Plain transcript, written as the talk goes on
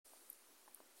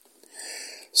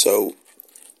So,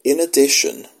 in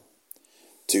addition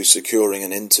to securing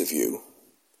an interview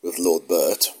with Lord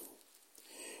Burt,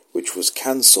 which was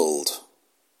cancelled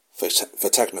for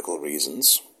technical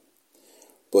reasons,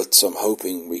 but I'm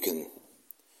hoping we can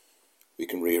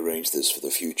rearrange this for the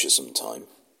future sometime.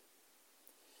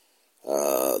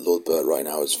 Lord Burt right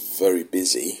now is very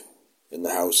busy in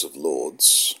the House of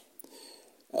Lords,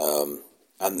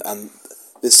 and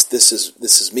this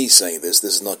is me saying this.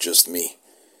 This is not just me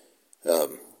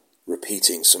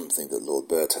repeating something that Lord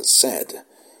Burt has said,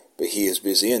 but he is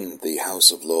busy in the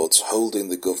House of Lords holding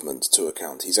the government to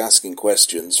account. He's asking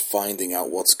questions, finding out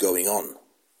what's going on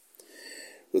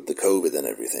with the COVID and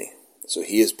everything. So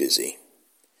he is busy.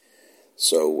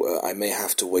 So I may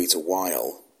have to wait a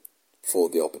while for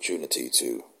the opportunity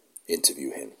to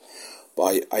interview him.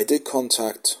 But I did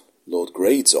contact Lord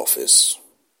Grade's office,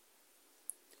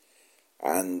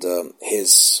 and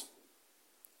his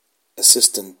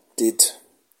assistant did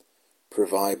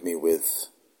provide me with,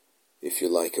 if you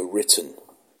like, a written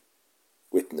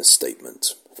witness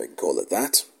statement, if I can call it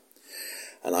that.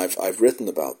 And I've written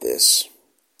about this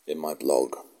in my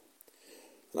blog.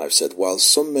 And I've said, while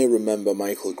some may remember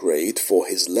Michael Grade for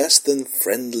his less than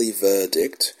friendly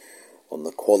verdict on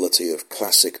the quality of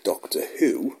classic Doctor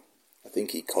Who, I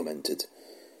think he commented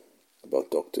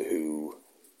about Doctor Who,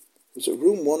 was it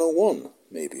Room 101,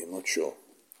 maybe, I'm not sure.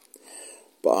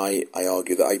 But I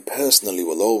argue that I personally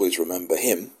will always remember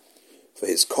him for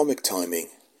his comic timing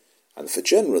and for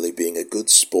generally being a good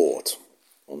sport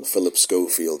on Philip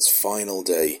Schofield's final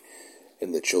day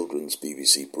in the children's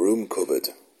BBC broom cupboard,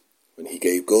 when he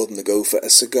gave Gordon the Gopher a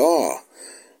cigar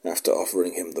after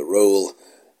offering him the role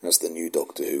as the new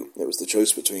Doctor Who. It was the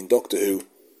choice between Doctor Who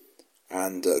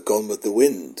and Gone with the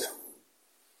Wind.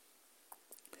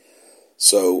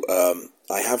 So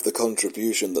I have the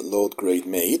contribution that Lord Grade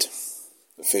made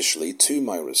officially to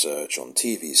my research on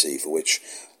TVC, for which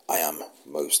I am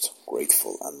most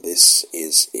grateful, and this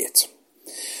is it.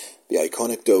 The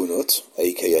iconic donut,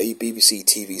 aka BBC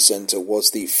TV Centre, was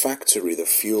the factory that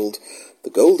fueled the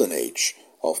golden age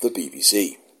of the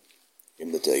BBC.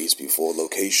 In the days before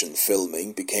location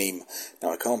filming became,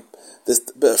 there's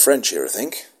a bit of French here I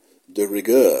think, de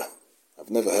rigueur. I've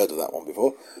never heard of that one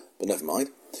before, but never mind.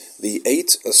 The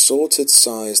 8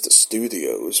 assorted-sized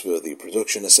studios were the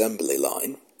production assembly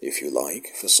line, if you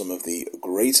like, for some of the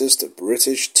greatest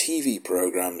British TV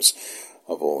programmes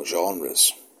of all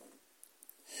genres.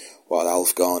 While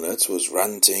Alf Garnett was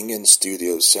ranting in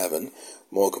Studio 7,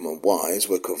 Morecambe and Wise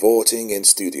were cavorting in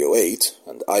Studio 8,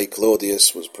 and I,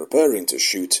 Claudius, was preparing to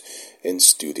shoot in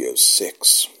Studio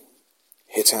 6.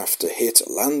 Hit after hit,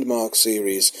 landmark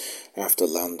series after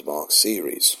landmark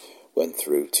series went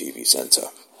through TV Centre.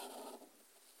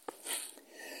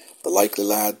 The Likely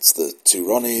Lads, The Two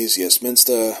Ronnies, Yes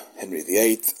Minster, Henry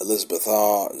VIII, Elizabeth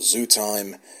R, Zoo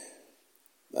Time,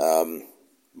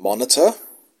 Monitor,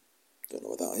 don't know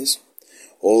what that is,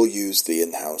 all used the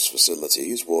in-house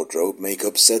facilities, wardrobe,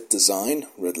 makeup, set design.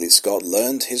 Ridley Scott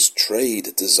learned his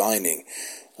trade designing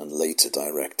and later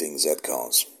directing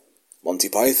Z-Cars. Monty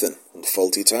Python and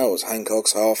Fawlty Towers,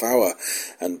 Hancock's Half Hour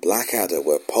and Blackadder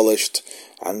were polished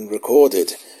and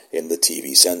recorded in the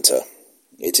TV Centre.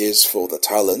 It is for the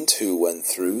talent who went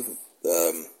through,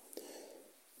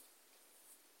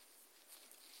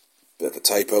 bit of a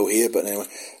typo here, but anyway,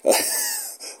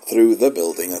 through the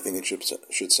building, I think it should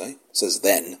say. It says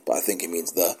then, but I think it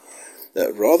means the.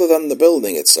 Rather than the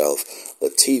building itself, the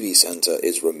TV Centre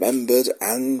is remembered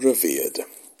and revered.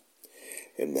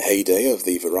 In the heyday of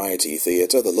the variety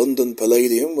theatre, the London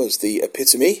Palladium was the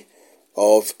epitome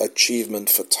of achievement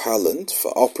for talent.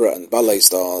 For opera and ballet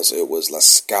stars, it was La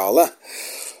Scala,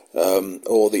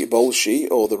 or the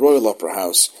Bolshoi, or the Royal Opera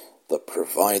House, that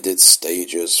provided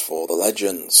stages for the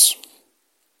legends.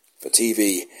 For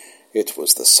TV, it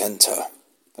was the centre.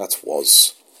 That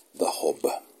was the hub.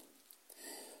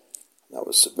 That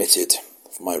was submitted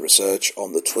for my research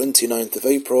on the 29th of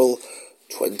April,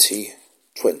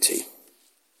 2020.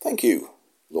 Thank you,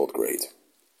 Lord Grade.